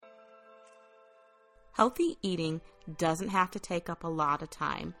Healthy eating doesn't have to take up a lot of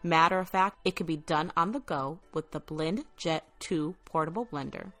time. Matter of fact, it can be done on the go with the BlendJet 2 portable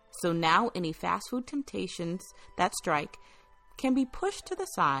blender. So now any fast food temptations that strike can be pushed to the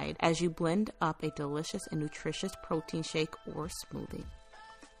side as you blend up a delicious and nutritious protein shake or smoothie.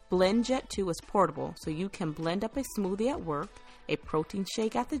 BlendJet 2 is portable, so you can blend up a smoothie at work, a protein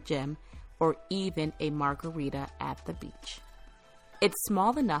shake at the gym, or even a margarita at the beach. It's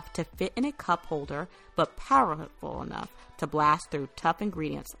small enough to fit in a cup holder, but powerful enough to blast through tough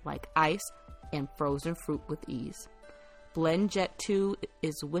ingredients like ice and frozen fruit with ease. BlendJet 2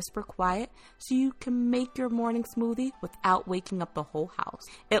 is whisper quiet, so you can make your morning smoothie without waking up the whole house.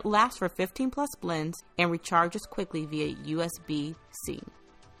 It lasts for 15 plus blends and recharges quickly via USB-C.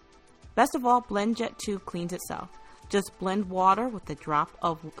 Best of all, BlendJet 2 cleans itself. Just blend water with a drop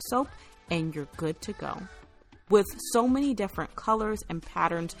of soap and you're good to go. With so many different colors and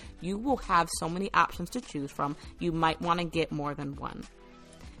patterns, you will have so many options to choose from, you might want to get more than one.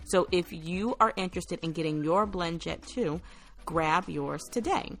 So if you are interested in getting your BlendJet 2, grab yours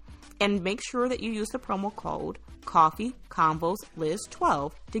today. And make sure that you use the promo code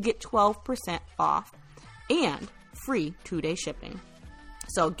CoffeeConvosLiz12 to get 12% off and free 2-day shipping.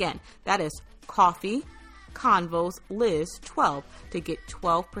 So again, that is CoffeeConvosLiz12 to get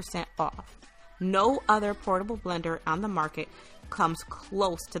 12% off. No other portable blender on the market comes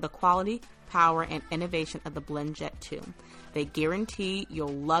close to the quality, power, and innovation of the BlendJet 2. They guarantee you'll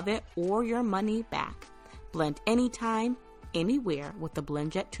love it or your money back. Blend anytime, anywhere with the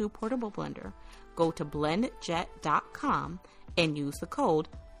BlendJet 2 portable blender. Go to blendjet.com and use the code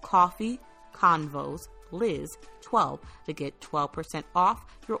CoffeeConvosLiz12 to get 12% off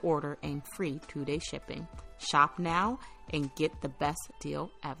your order and free 2-day shipping. Shop now and get the best deal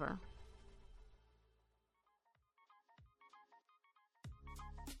ever.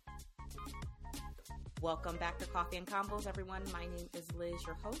 Welcome back to Coffee and Convos, everyone. My name is Liz,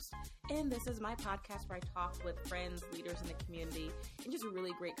 your host, and this is my podcast where I talk with friends, leaders in the community, and just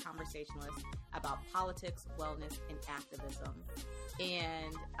really great conversationalists about politics, wellness, and activism.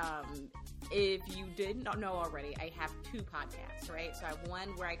 And if you did not know already, I have 2 podcasts, right? So I have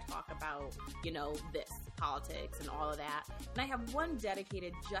one where I talk about, this, politics and all of that. And I have one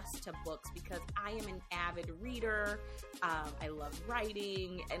dedicated just to books because I am an avid reader. I love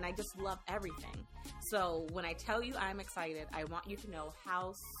writing, and I just love everything. So when I tell you I'm excited, I want you to know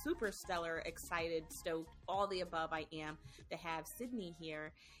how super stellar, excited, stoked, all the above I am to have Sydney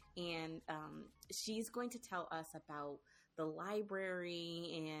here. And she's going to tell us about the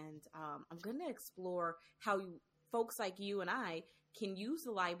library, and I'm going to explore how folks like you and I can use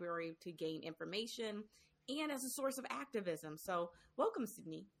the library to gain information and as a source of activism. So welcome,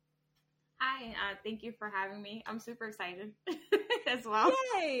 Sydney. Hi, thank you for having me. I'm super excited as well.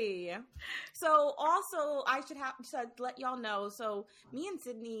 Yay! So also, I should let y'all know, so me and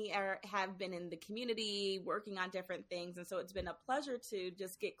Sydney have been in the community working on different things, and so it's been a pleasure to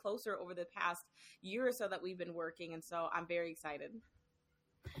just get closer over the past year or so that we've been working, and so I'm very excited.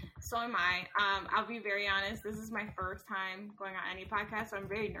 So am I. I'll be very honest, this is my first time going on any podcast, so I'm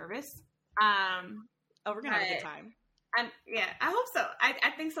very nervous. We're going to have a good time. Yeah, I hope so.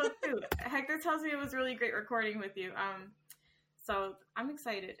 I think so too. Hector tells me it was really great recording with you. So I'm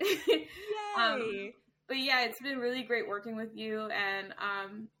excited. Yay! But yeah, it's been really great working with you, and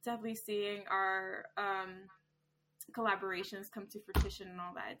definitely seeing our collaborations come to fruition and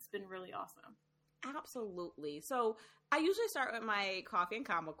all that. It's been really awesome. Absolutely. So I usually start with my coffee and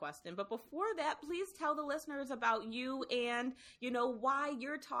combo question, but before that, please tell the listeners about you and, why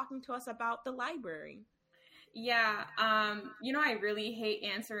you're talking to us about the library. Yeah, I really hate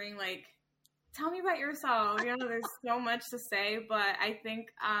answering, tell me about yourself. There's so much to say, but I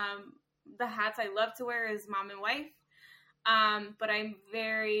think the hats I love to wear is mom and wife, but I'm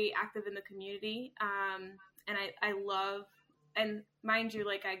very active in the community, and I love, and mind you,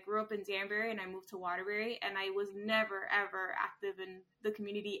 I grew up in Danbury and I moved to Waterbury, and I was never, ever active in the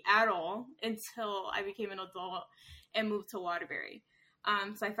community at all until I became an adult and moved to Waterbury.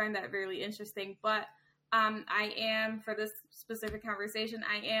 So I find that really interesting, but I am, for this specific conversation,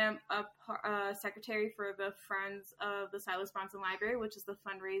 I am a secretary for the Friends of the Silas Bronson Library, which is the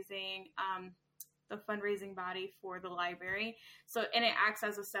fundraising body for the library. So, and it acts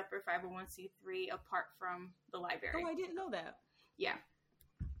as a separate 501c3 apart from the library. Oh, I didn't know that. Yeah.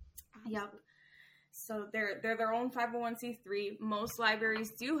 Yep. So they're their own 501c3. Most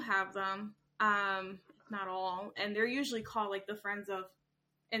libraries do have them, not all, and they're usually called the Friends of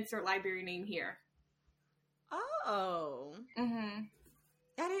insert library name here. Oh. Mm-hmm.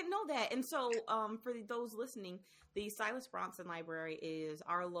 I didn't know that. And so, for those listening, the Silas Bronson Library is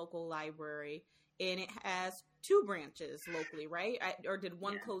our local library, and it has 2 branches locally, right? Or did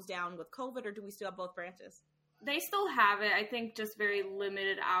one close down with COVID, or do we still have both branches? They still have it. I think just very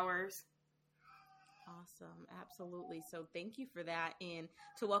limited hours. Awesome. Absolutely. So thank you for that. And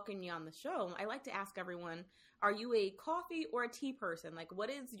to welcome you on the show, I like to ask everyone, are you a coffee or a tea person? Like, what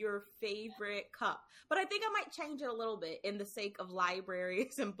is your favorite cup? But I think I might change it a little bit in the sake of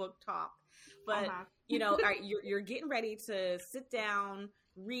libraries and book talk. But, you know, all right, you're getting ready to sit down,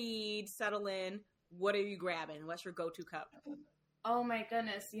 read, settle in. What are you grabbing? What's your go-to cup? Oh my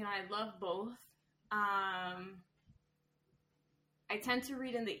goodness. You know, I love both. I tend to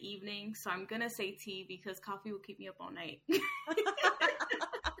read in the evening, so I'm going to say tea because coffee will keep me up all night.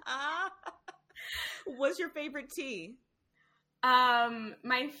 What's your favorite tea?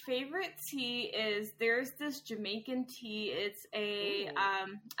 My favorite tea is, there's this Jamaican tea. It's a,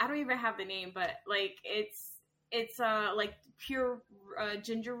 I don't even have the name, but like it's like pure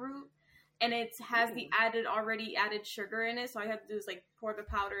ginger root. And it has the already added sugar in it. So all I have to do is like pour the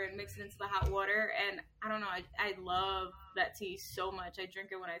powder and mix it into the hot water. And I don't know, I love that tea so much. I drink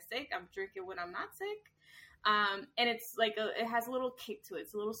it when I'm sick. I drink it when I'm not sick. And it's like, it has a little kick to it.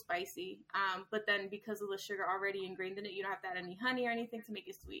 It's a little spicy. But then because of the sugar already ingrained in it, you don't have to add any honey or anything to make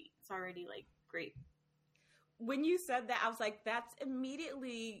it sweet. It's already like great. When you said that, I was like, that's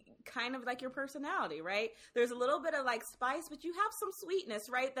immediately kind of like your personality, right? There's a little bit of like spice, but you have some sweetness,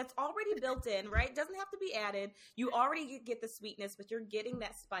 right? That's already built in, right? Doesn't have to be added. You already get the sweetness, but you're getting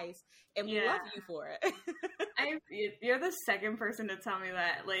that spice, and we love you for it. You're the second person to tell me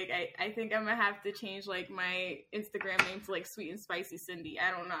that. Like, I think I'm gonna have to change like my Instagram name to like Sweet and Spicy Cindy.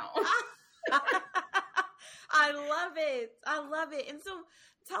 I don't know. I love it. I love it. And so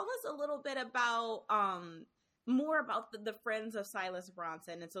tell us a little bit about, more about the Friends of Silas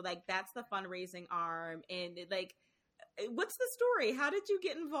Bronson. And so like, that's the fundraising arm, and like, what's the story? How did you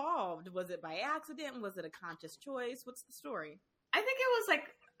get involved? Was it by accident? Was it a conscious choice? What's the story? I think it was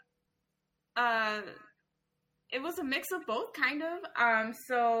like, it was a mix of both, kind of. I'm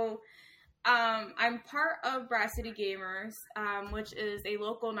part of Brass City Gamers, which is a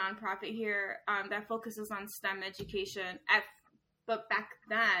local nonprofit here, that focuses on STEM education. But back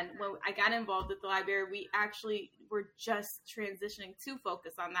then, when I got involved with the library, we actually were just transitioning to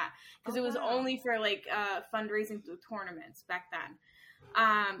focus on that, because it was only for like fundraising through tournaments back then.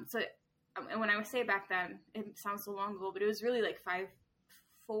 And when I say back then, it sounds so long ago, but it was really like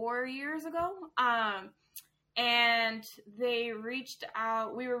 4 years ago. And they reached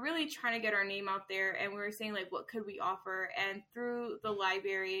out. We were really trying to get our name out there, and we were saying like, what could we offer? And through the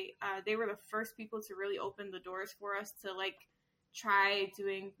library, they were the first people to really open the doors for us to like try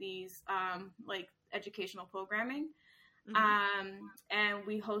doing these like educational programming. And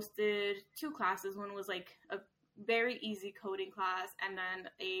we hosted 2 classes. One was like a very easy coding class, and then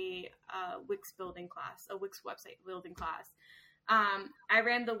a Wix building class, a Wix website building class. I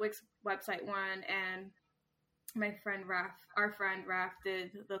ran the Wix website one, and my friend our friend Raph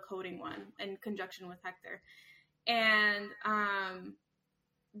did the coding one in conjunction with Hector. And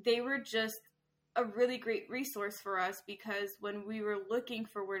they were just a really great resource for us, because when we were looking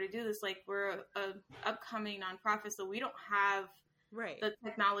for where to do this, like, we're a upcoming nonprofit, so we don't have the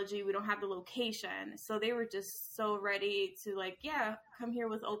technology, we don't have the location. So they were just so ready to like, come here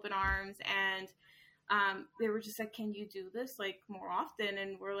with open arms. And they were just like, can you do this like more often?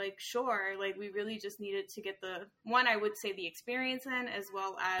 And we're like, sure. Like, we really just needed to get I would say the experience in, as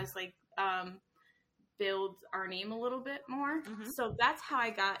well as like build our name a little bit more. So that's how I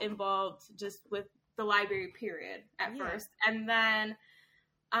got involved just with the library period at first. And then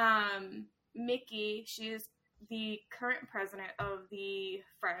Mickey, she's the current president of the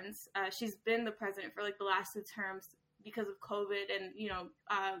Friends. She's been the president for like the last 2 terms because of COVID and, you know,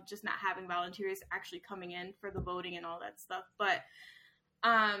 just not having volunteers actually coming in for the voting and all that stuff. But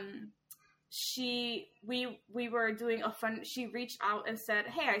we were doing she reached out and said,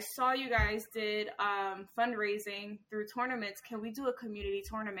 hey, I saw you guys did fundraising through tournaments. Can we do a community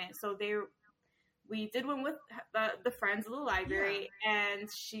tournament? So we did one with the Friends of the Library, and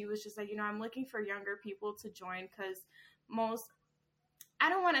she was just like, you know, I'm looking for younger people to join, because I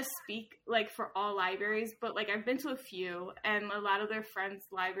don't want to speak like for all libraries, but like I've been to a few, and a lot of their friends'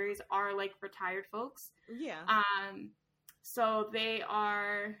 libraries are like retired folks. So they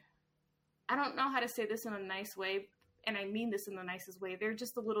are, I don't know how to say this in a nice way, and I mean this in the nicest way. They're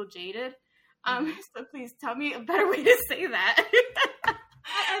just a little jaded. So please tell me a better way to say that.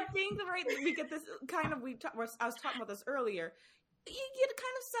 I think we get this kind of, I was talking about this earlier. you get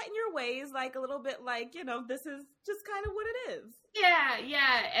kind of set in your ways, like a little bit like, this is just kind of what it is. Yeah.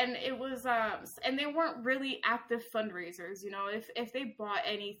 And it was, and they weren't really active fundraisers, if they bought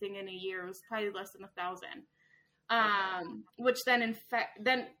anything in a year, it was probably less than 1,000. Which then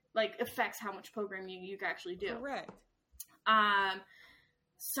affects how much programming you can actually do. Correct.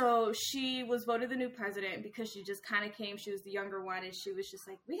 So she was voted the new president because she just kind of came. She was the younger one, and she was just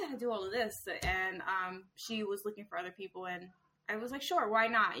like, we got to do all of this. And she was looking for other people, and I was like, sure, why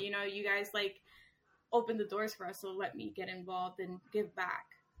not? You guys opened the doors for us, so let me get involved and give back.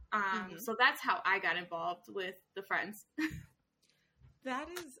 So that's how I got involved with the Friends. That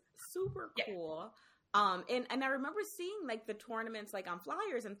is super cool. And I remember seeing the tournaments on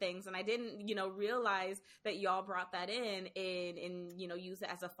flyers and things, and I didn't, realize that y'all brought that in and use it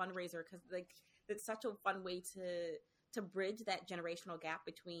as a fundraiser, because it's such a fun way to bridge that generational gap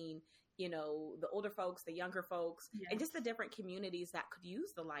between, the older folks, the younger folks, and just the different communities that could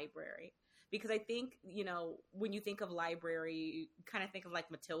use the library. Because I think, when you think of library, you kind of think of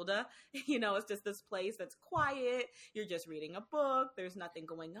Matilda, it's just this place that's quiet. You're just reading a book. There's nothing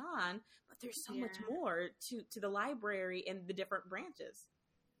going on, but there's so much more to the library and the different branches.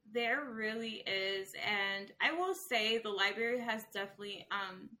 There really is. And I will say the library has definitely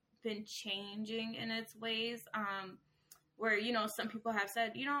been changing in its ways. Where, some people have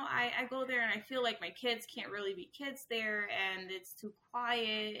said, I go there and I feel like my kids can't really be kids there, and it's too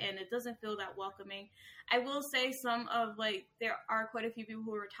quiet and it doesn't feel that welcoming. I will say there are quite a few people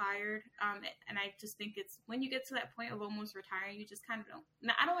who are retired. And I just think it's when you get to that point of almost retiring, you just kind of don't,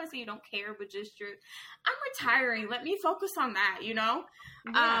 now, I don't want to say you don't care, but just I'm retiring. Let me focus on that,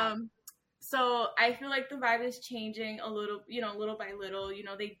 Yeah. So I feel like the vibe is changing a little, little by little.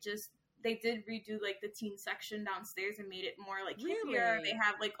 They did redo the teen section downstairs and made it more hippier. They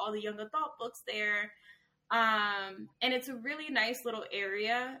have all the young adult books there. And it's a really nice little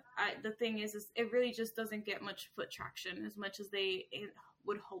area. The thing is it really just doesn't get much foot traction as much as they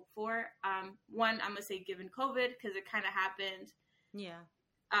would hope for. One, I'm going to say given COVID, because it kind of happened. Yeah.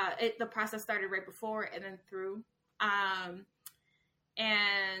 The process started right before and then through.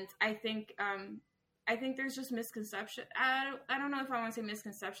 And I think there's just misconception. I don't know if I want to say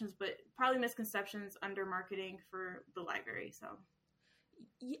misconceptions, but probably misconceptions under marketing for the library. So,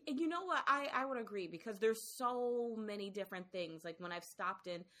 you know what? I would agree, because there's so many different things. When I've stopped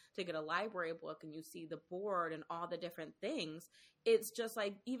in to get a library book and you see the board and all the different things, it's just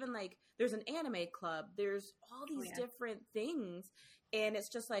even there's an anime club. There's all these different things, and it's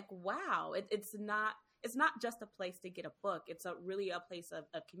just wow. It's not just a place to get a book. It's really a place of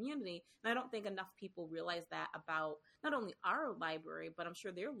community. And I don't think enough people realize that about not only our library, but I'm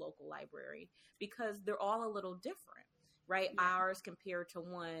sure their local library, because they're all a little different, right? Yeah. Ours compared to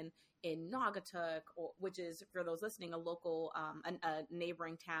one in Naugatuck, which is, for those listening, a local, a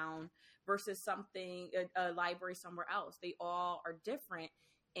neighboring town, versus a library somewhere else. They all are different.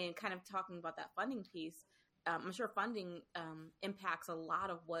 And kind of talking about that funding piece, I'm sure funding impacts a lot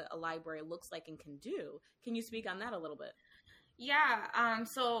of what a library looks like and can do. Can you speak on that a little bit? Yeah.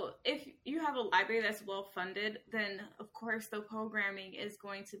 So if you have a library that's well funded, then of course the programming is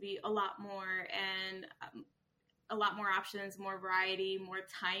going to be a lot more, and a lot more options, more variety, more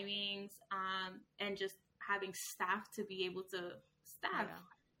timings, and just having staff to be able to staff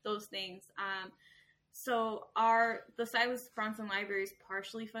those things. So the Silas Bronson Library is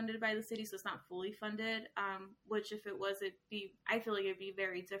partially funded by the city, so it's not fully funded, which if it was, I feel like it'd be a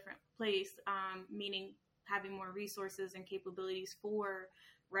very different place, meaning having more resources and capabilities for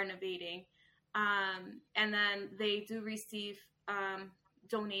renovating. And then they do receive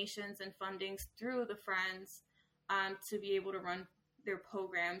donations and fundings through the Friends to be able to run their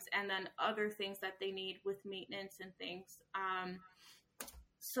programs, and then other things that they need with maintenance and things.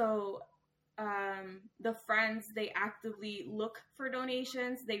 The Friends, they actively look for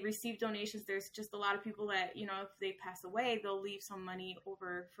donations. They receive donations. There's just a lot of people that, if they pass away, they'll leave some money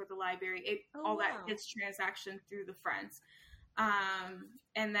over for the library. That gets transactioned through the Friends.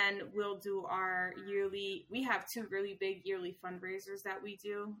 And then we'll do our we have 2 really big yearly fundraisers that we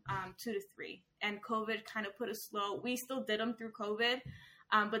do, 2 to 3. And COVID kind of we still did them through COVID,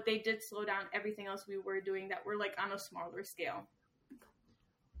 but they did slow down everything else we were doing that were on a smaller scale.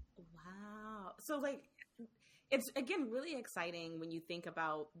 Wow. So it's again really exciting when you think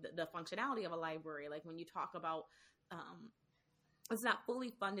about the functionality of a library. When you talk about it's not fully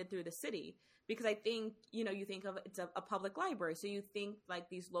funded through the city, because I think you think of it's a public library, so you think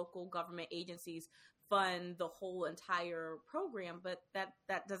these local government agencies fund the whole entire program, but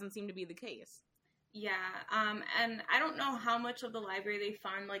that doesn't seem to be the case. Yeah, and I don't know how much of the library they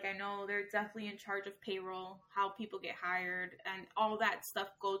fund. Like, I know they're definitely in charge of payroll, how people get hired, and all that stuff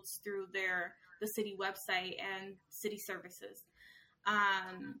goes through the city website and city services.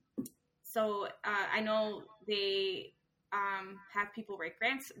 Um, I know they have people write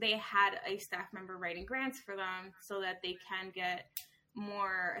grants. They had a staff member writing grants for them so that they can get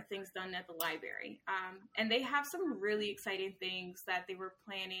more things done at the library. And they have some really exciting things that they were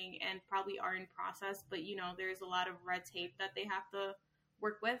planning and probably are in process, but there's a lot of red tape that they have to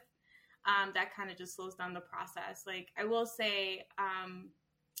work with. That kind of just slows down the process. Like, I will say,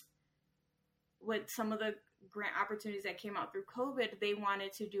 with some of the grant opportunities that came out through COVID, they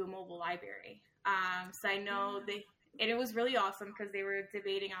wanted to do a mobile library. So I know and it was really awesome because they were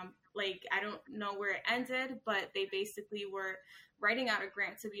debating on, like, I don't know where it ended, but they basically were writing out a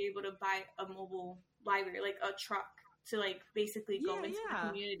grant to be able to buy a mobile library, like a truck, to like basically go into the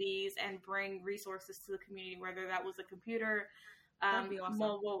communities and bring resources to the community, whether that was a computer, That'd be awesome.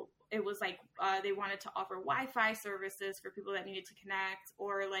 mobile. It was like they wanted to offer Wi-Fi services for people that needed to connect,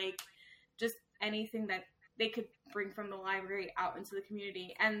 or like just anything that they could bring from the library out into the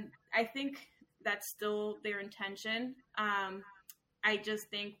community. And I think that's still their intention. I just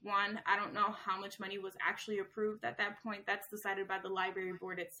think, one, I don't know how much money was actually approved at that point. That's decided by the library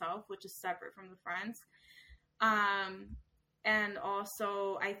board itself, which is separate from the Friends. And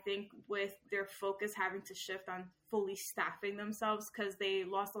also, I think with their focus having to shift on fully staffing themselves, because they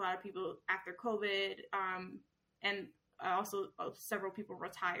lost a lot of people after COVID, and also several people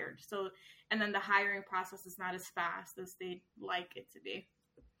retired. So, and then the hiring process is not as fast as they'd like it to be.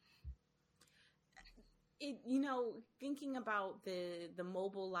 Thinking about the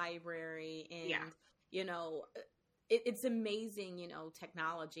mobile library and, it's amazing,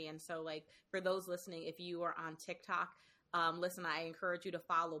 technology. And so, like, for those listening, if you are on TikTok, listen, I encourage you to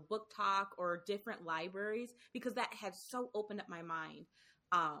follow Book Talk or different libraries, because that has so opened up my mind,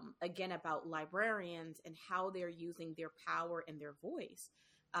 again, about librarians and how they're using their power and their voice.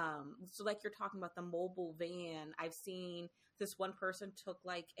 So like you're talking about the mobile van, I've seen this one person took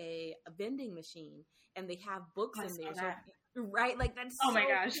like a vending machine and they have books in there. So, right? Like, that's oh my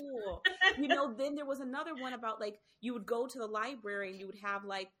gosh. Cool. Then there was another one about, like, you would go to the library and you would have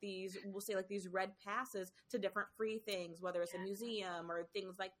like these, we'll say like these red passes to different free things, whether it's a museum or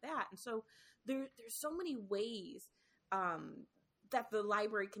things like that. And so there's so many ways, that the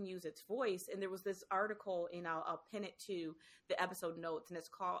library can use its voice. And there was this article, and I'll pin it to the episode notes, and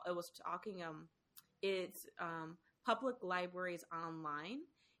it's Public Libraries Online.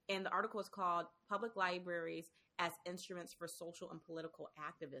 And the article is called Public Libraries as Instruments for Social and Political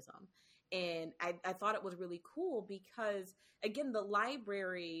Activism. And I thought it was really cool because, again, the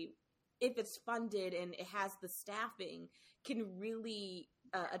library, if it's funded and it has the staffing, can really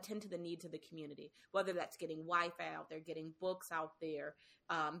attend to the needs of the community, whether that's getting Wi-Fi out there, getting books out there,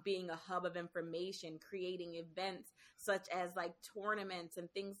 being a hub of information, creating events such as like tournaments and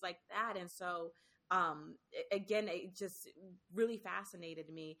things like that. And so, again, it just really fascinated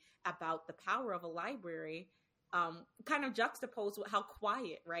me about the power of a library, kind of juxtaposed with how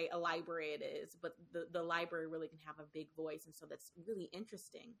quiet, right, a library it is, but the library really can have a big voice. And so that's really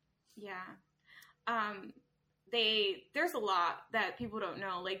interesting. Yeah. There's a lot that people don't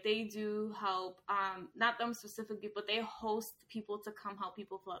know. Like, they do help, not them specifically, but they host people to come help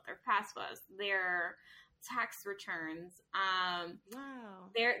people fill out their FAFSAs, their tax returns. Wow.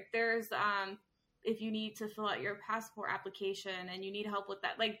 There's if you need to fill out your passport application and you need help with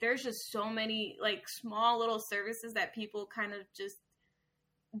that, like, there's just so many like small little services that people kind of just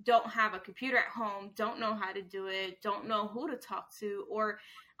don't have a computer at home, don't know how to do it, don't know who to talk to, or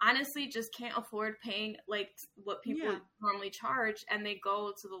honestly just can't afford paying like what people normally charge, and they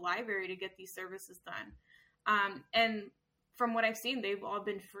go to the library to get these services done. And from what I've seen, they've all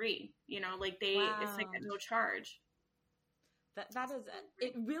been free, like it's like at no charge. That is,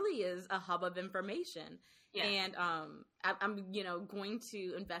 it really is a hub of information. Yeah. And I'm going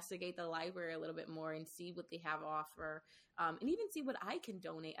to investigate the library a little bit more and see what they have to offer, and even see what I can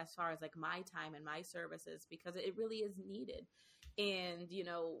donate as far as like my time and my services, because it really is needed. And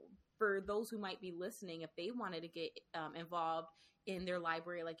for those who might be listening, if they wanted to get involved in their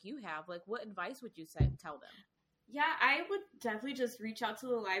library like you have, like, what advice would you tell them? Yeah, I would definitely just reach out to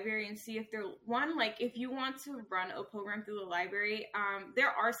the library and see if they're, like, if you want to run a program through the library,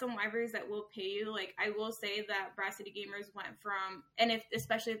 there are some libraries that will pay you. Like, I will say that Brass City Gamers went from, and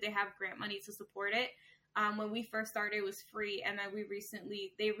especially if they have grant money to support it, when we first started, it was free. And then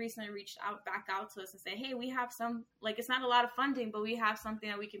they recently reached back out to us and said, hey, we have some, like, it's not a lot of funding, but we have something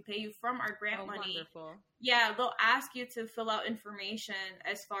that we can pay you from our grant money. Wonderful. Yeah, they'll ask you to fill out information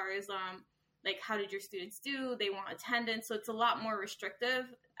as far as, like, how did your students do? They want attendance. So it's a lot more restrictive.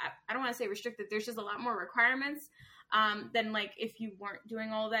 I don't want to say restrictive. There's just a lot more requirements than like if you weren't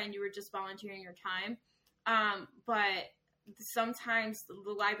doing all that and you were just volunteering your time. But sometimes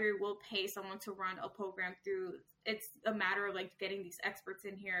the library will pay someone to run a program through. It's a matter of like getting these experts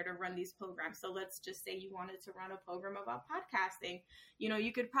in here to run these programs. So let's just say you wanted to run a program about podcasting. You know,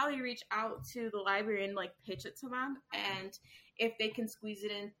 you could probably reach out to the library and like pitch it to them. And if they can squeeze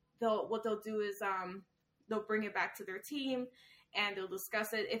it in, what they'll do is they'll bring it back to their team and they'll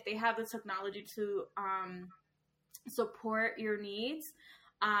discuss it. If they have the technology to support your needs,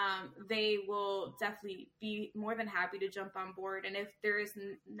 they will definitely be more than happy to jump on board. And if there is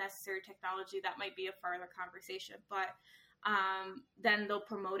necessary technology, that might be a further conversation. But then they'll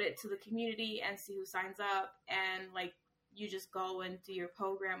promote it to the community and see who signs up. And like, you just go and do your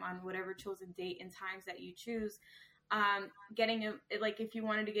program on whatever chosen date and times that you choose. Like if you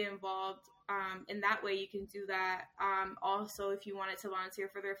wanted to get involved in that way, you can do that. Also, if you wanted to volunteer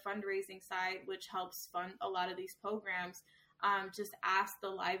for their fundraising side, which helps fund a lot of these programs, just ask the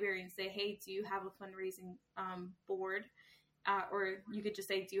library and say, hey, do you have a fundraising board? Or you could just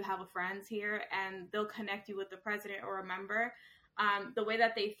say, do you have a friends here? And they'll connect you with the president or a member. The way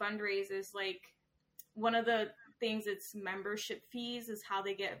that they fundraise is like, one of the things, it's membership fees is how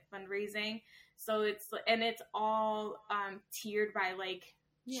they get fundraising. So it's all tiered by like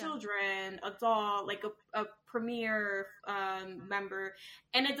children, adult, like a premier member,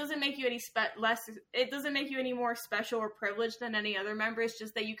 and it doesn't make you it doesn't make you any more special or privileged than any other member. It's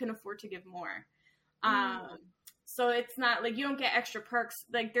just that you can afford to give more. So it's not like you don't get extra perks.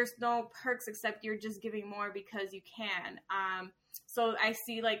 Like there's no perks except you're just giving more because you can. So I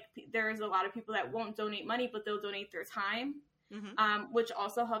see like there's a lot of people that won't donate money, but they'll donate their time. Which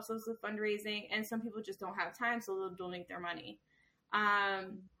also helps us with fundraising. And some people just don't have time, so they'll donate their money.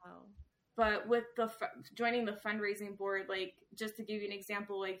 But with joining the fundraising board, like just to give you an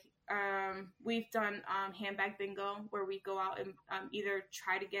example, like we've done handbag bingo, where we go out and either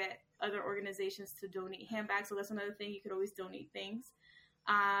try to get other organizations to donate handbags. So that's another thing. You could always donate things.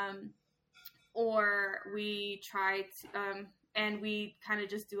 Or we try to, and we kind of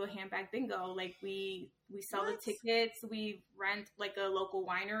just do a handbag bingo. Like we sell the tickets, we rent like a local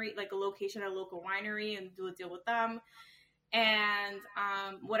winery, like a location at a local winery, and do a deal with them. And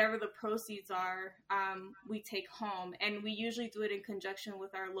whatever the proceeds are, we take home. And we usually do it in conjunction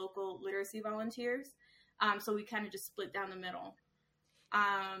with our local literacy volunteers. So we kind of just split down the middle.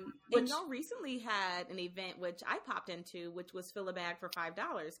 And y'all recently had an event which I popped into, which was fill a bag for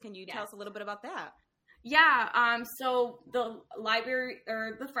 $5. Can you tell us a little bit about that? Yeah. So the library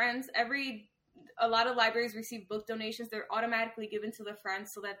or the Friends, a lot of libraries receive book donations. They're automatically given to the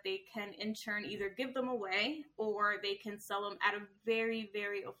Friends so that they can in turn either give them away or they can sell them at a very,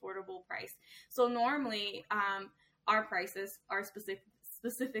 very affordable price. So normally our prices are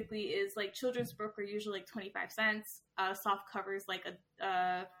specifically is like children's book are usually like 25 cents, soft covers like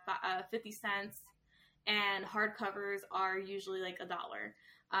 50 cents, and hardcovers are usually like $1.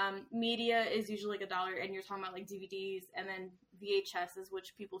 Media is usually like $1, and you're talking about like DVDs, and then VHSs,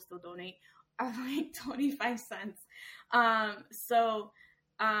 which people still donate, are like 25 cents. So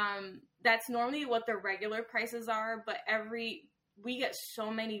that's normally what the regular prices are, but we get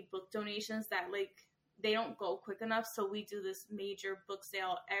so many book donations that like they don't go quick enough. So we do this major book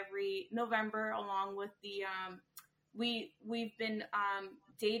sale every November along with the we've been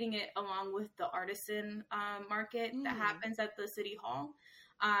dating it along with the artisan market that happens at the city hall,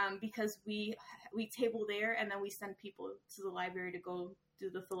 because we table there and then we send people to the library to go do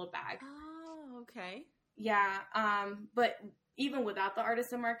the fill a bag. Oh, okay. Yeah. But even without the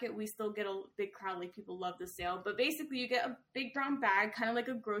artisan market, we still get a big crowd. Like people love the sale, but basically you get a big brown bag, kind of like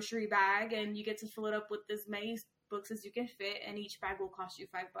a grocery bag, and you get to fill it up with as many books as you can fit. And each bag will cost you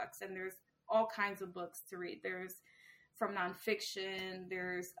 $5. And there's all kinds of books to read. There's from nonfiction,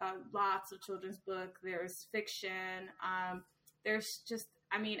 there's lots of children's book, there's fiction. There's just,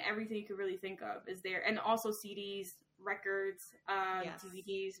 everything you could really think of is there. And also CDs, records,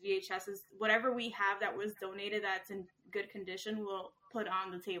 DVDs, VHSs, whatever we have that was donated that's in good condition, we'll put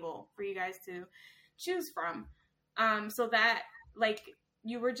on the table for you guys to choose from. So that, like,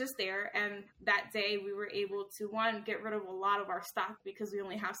 you were just there, and that day we were able to, one, get rid of a lot of our stock because we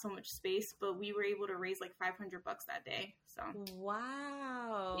only have so much space, but we were able to raise like $500 that day. So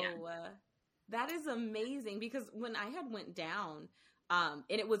wow. Yeah. That is amazing, because when I had went down, and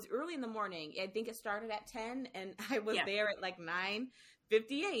it was early in the morning. I think it started at 10, and I was there at like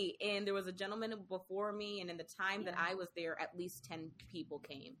 9:58. And there was a gentleman before me, and in the time that I was there, at least 10 people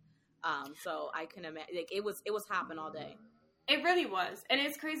came. So I can imagine, like, it was hopping all day. It really was. And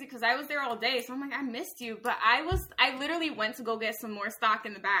it's crazy because I was there all day. So I'm like, I missed you. But I literally went to go get some more stock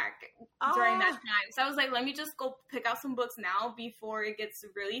in the back during that time. So I was like, let me just go pick out some books now before it gets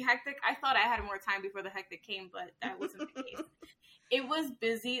really hectic. I thought I had more time before the hectic came, but that wasn't the case. It was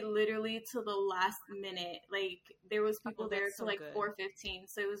busy literally to the last minute. Like, there was people there till like 4:15.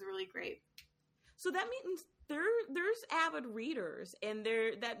 So it was really great. So that means there's avid readers, and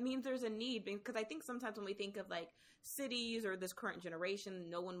that means there's a need, because I think sometimes when we think of like cities or this current generation,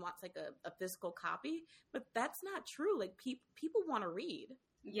 no one wants like a physical copy, but that's not true. Like people want to read.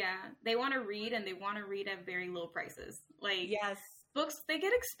 Yeah, they want to read, and they want to read at very low prices. Like, yes, books, they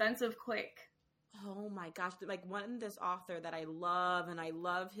get expensive quick. Oh my gosh, like this author that I love, and I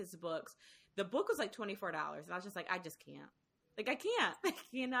love his books. The book was like $24, and I was just like, I just can't. Like, I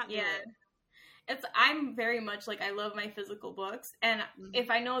cannot do it. I'm very much like, I love my physical books, and if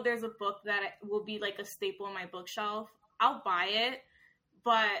I know there's a book that will be like a staple on my bookshelf, I'll buy it.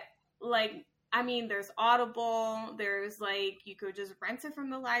 But like, I mean, there's Audible, there's like, you could just rent it from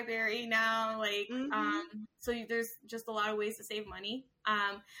the library now, like, so there's just a lot of ways to save money.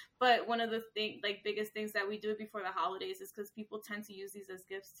 But one of the biggest things that we do before the holidays is because people tend to use these as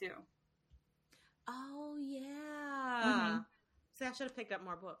gifts too. Oh yeah. See, I should have picked up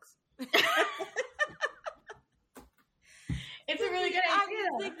more books. It's a really good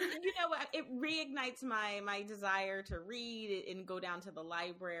idea. You know what? It reignites my desire to read and go down to the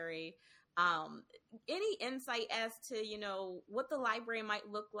library. Any insight as to, you know, what the library might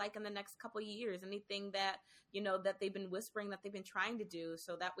look like in the next couple of years? Anything that, you know, that they've been whispering that they've been trying to do,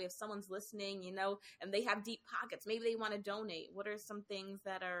 so that way if someone's listening, you know, and they have deep pockets, maybe they want to donate. What are some things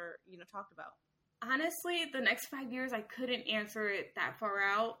that are, you know, talked about? Honestly, the next 5 years, I couldn't answer it that far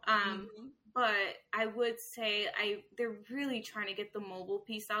out. But I would say they're really trying to get the mobile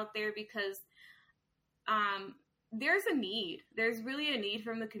piece out there, because there's a need. There's really a need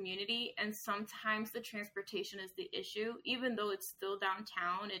from the community, and sometimes the transportation is the issue. Even though it's still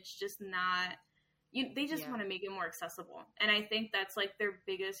downtown, it's just not. They just want to make it more accessible, and I think that's like their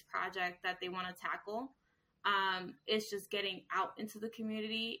biggest project that they want to tackle. It's just getting out into the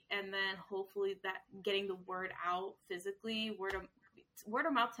community, and then hopefully that getting the word out physically. Word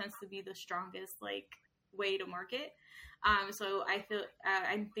of mouth tends to be the strongest like way to market. So I feel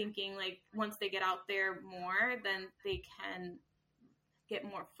I'm thinking like once they get out there more, then they can get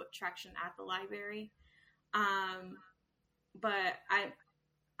more foot traction at the library. But I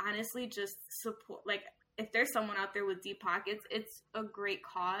honestly just support, like, if there's someone out there with deep pockets, it's a great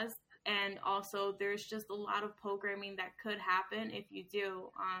cause. And also there's just a lot of programming that could happen if you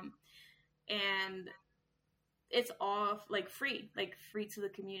do. And it's all like free to the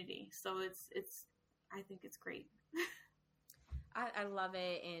community. So I think it's great. I love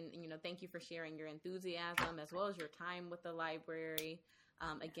it. And, you know, thank you for sharing your enthusiasm as well as your time with the library.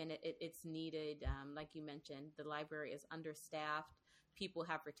 Again, it's needed. Like you mentioned, the library is understaffed. People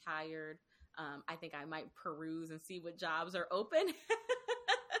have retired. I think I might peruse and see what jobs are open.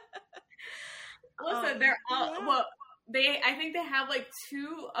 Listen, they're all, well, I think they have like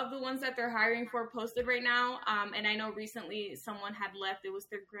 2 of the ones that they're hiring for posted right now. And I know recently someone had left. It was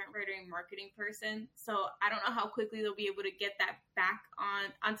their grant writer and marketing person. So I don't know how quickly they'll be able to get that back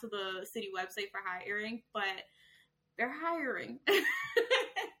onto the city website for hiring, but they're hiring.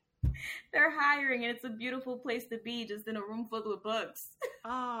 They're hiring, and it's a beautiful place to be, just in a room full of books.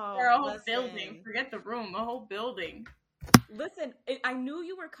 Oh, or a whole building. Forget the room, a whole building. Listen, I knew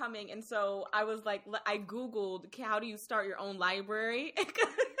you were coming, and so I was like, I Googled, how do you start your own library?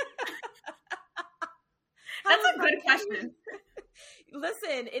 That's a good question.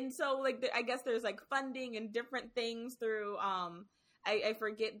 Listen, and so like, I guess there's like funding and different things through, I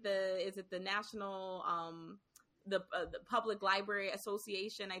forget is it the National, the Public Library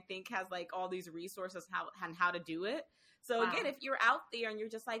Association, I think, has like all these resources how to do it. So again, if you're out there and you're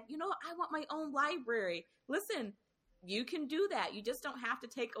just like, you know, I want my own library, listen, you can do that. You just don't have to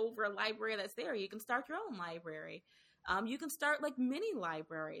take over a library that's there. You can start your own library. You can start like mini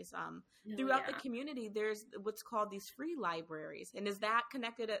libraries. Throughout the community, there's what's called these free libraries. And is that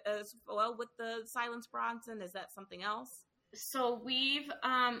connected as well with the Silence Bronson? Is that something else? So we've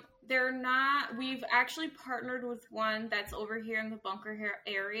actually partnered with one that's over here in the Bunker Hill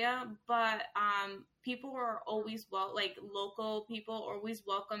area, but people are always local people are always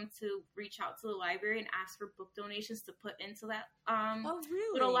welcome to reach out to the library and ask for book donations to put into that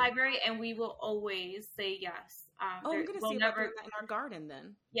little library, and we will always say yes. We're going to see about doing that in our garden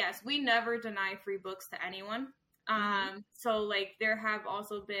then. Yes, we never deny free books to anyone. So like there have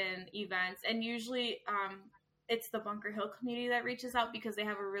also been events, and usually it's the Bunker Hill community that reaches out because they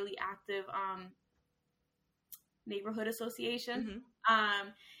have a really active neighborhood association. Mm-hmm.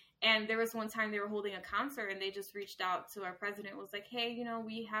 And there was one time they were holding a concert and they just reached out to our president, was like, hey,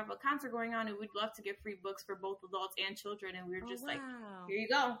 we have a concert going on and we'd love to get free books for both adults and children. And we were just like, here you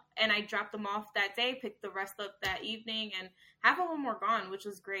go. And I dropped them off that day, picked the rest up that evening, and half of them were gone, which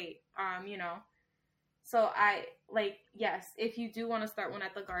was great. So I yes, if you do want to start one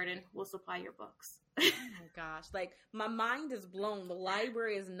at the garden, we'll supply your books. Oh my gosh. My mind is blown. The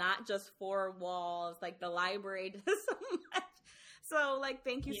library is not just four walls. The library does so much. So,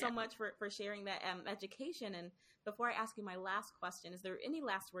 thank you so much for sharing that education. And before I ask you my last question, is there any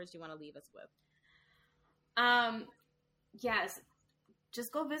last words you want to leave us with? Yes.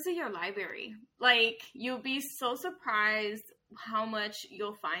 Just go visit your library. You'll be so surprised how much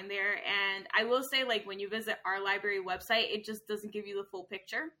you'll find there. And I will say, when you visit our library website, it just doesn't give you the full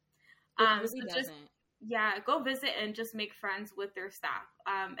picture. It really doesn't. Go visit and just make friends with their staff.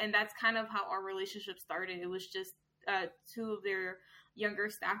 And that's kind of how our relationship started. It was just two of their younger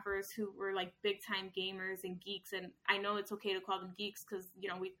staffers who were big time gamers and geeks, and I know it's okay to call them geeks because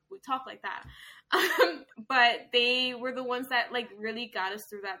we talk like that, but they were the ones that really got us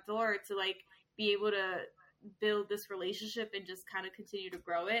through that door to be able to build this relationship and just kind of continue to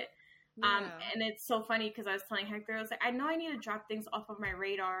grow it. And it's so funny because I was telling Hector, I was I know I need to drop things off of my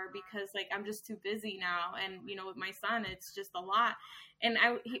radar because I'm just too busy now, and with my son it's just a lot. And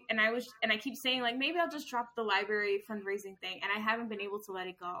I keep saying maybe I'll just drop the library fundraising thing, and I haven't been able to let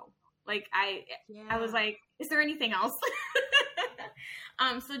it go. I was like, is there anything else?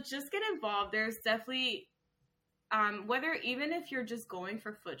 So just get involved. There's definitely whether even if you're just going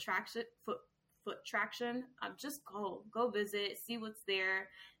for foot traction, just go visit, see what's there,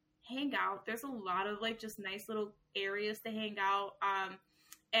 hang out. There's a lot of just nice little areas to hang out.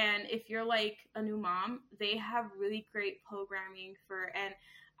 And if you're a new mom, they have really great programming and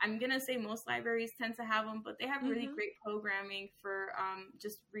I'm going to say most libraries tend to have them, but they have really great programming for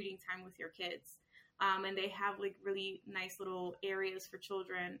just reading time with your kids. And they have really nice little areas for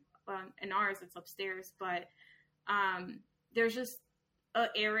children. In ours, it's upstairs, but there's just an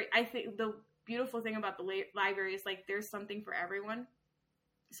area. I think the beautiful thing about the library is there's something for everyone.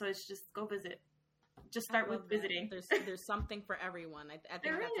 So it's just go visit. Just start with visiting. There's something for everyone. I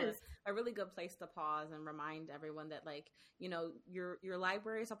think that's a really good place to pause and remind everyone that your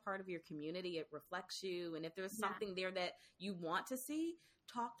library is a part of your community. It reflects you. And if there's something there that you want to see,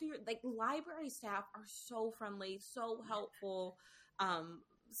 talk to your library staff are so friendly, so helpful.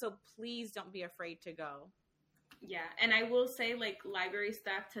 So please don't be afraid to go. Yeah. And I will say library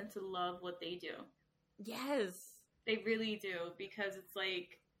staff tend to love what they do. Yes. They really do, because it's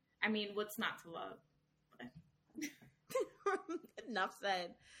what's not to love? Enough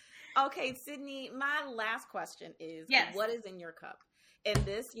said. Okay, Sydney, my last question is, what is in your cup? And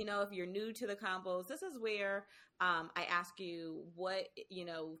this, if you're new to the combos, this is where I ask you what,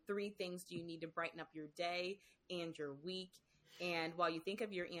 3 things do you need to brighten up your day and your week? And while you think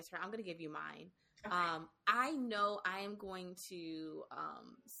of your answer, I'm going to give you mine. Okay. I know I am going to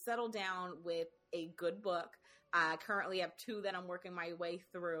settle down with a good book. I currently have 2 that I'm working my way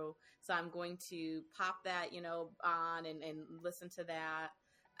through. So I'm going to pop that, on and listen to that.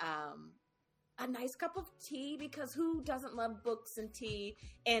 A nice cup of tea, because who doesn't love books and tea?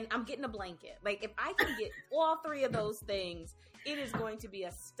 And I'm getting a blanket. If I can get all 3 of those things, it is going to be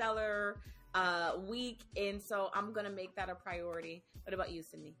a stellar week. And so I'm going to make that a priority. What about you,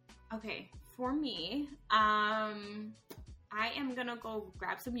 Sydney? Okay. For me, I am going to go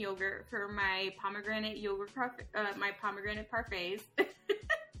grab some yogurt for my pomegranate yogurt, my pomegranate parfaits.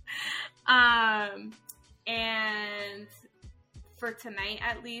 And for tonight,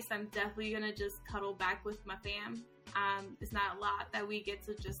 at least, I'm definitely going to just cuddle back with my fam. It's not a lot that we get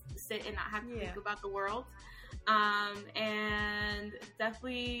to just sit and not have to think about the world. And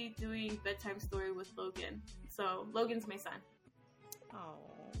definitely doing bedtime story with Logan. So Logan's my son. Oh.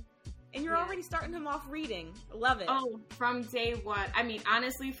 And you're already starting him off reading. Love it. Oh, from day one.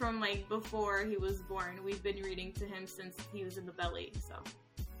 Honestly, from before he was born, we've been reading to him since he was in the belly. So.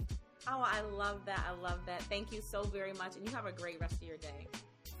 Oh, I love that. I love that. Thank you so very much. And you have a great rest of your day.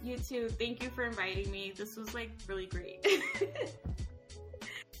 You too. Thank you for inviting me. This was really great.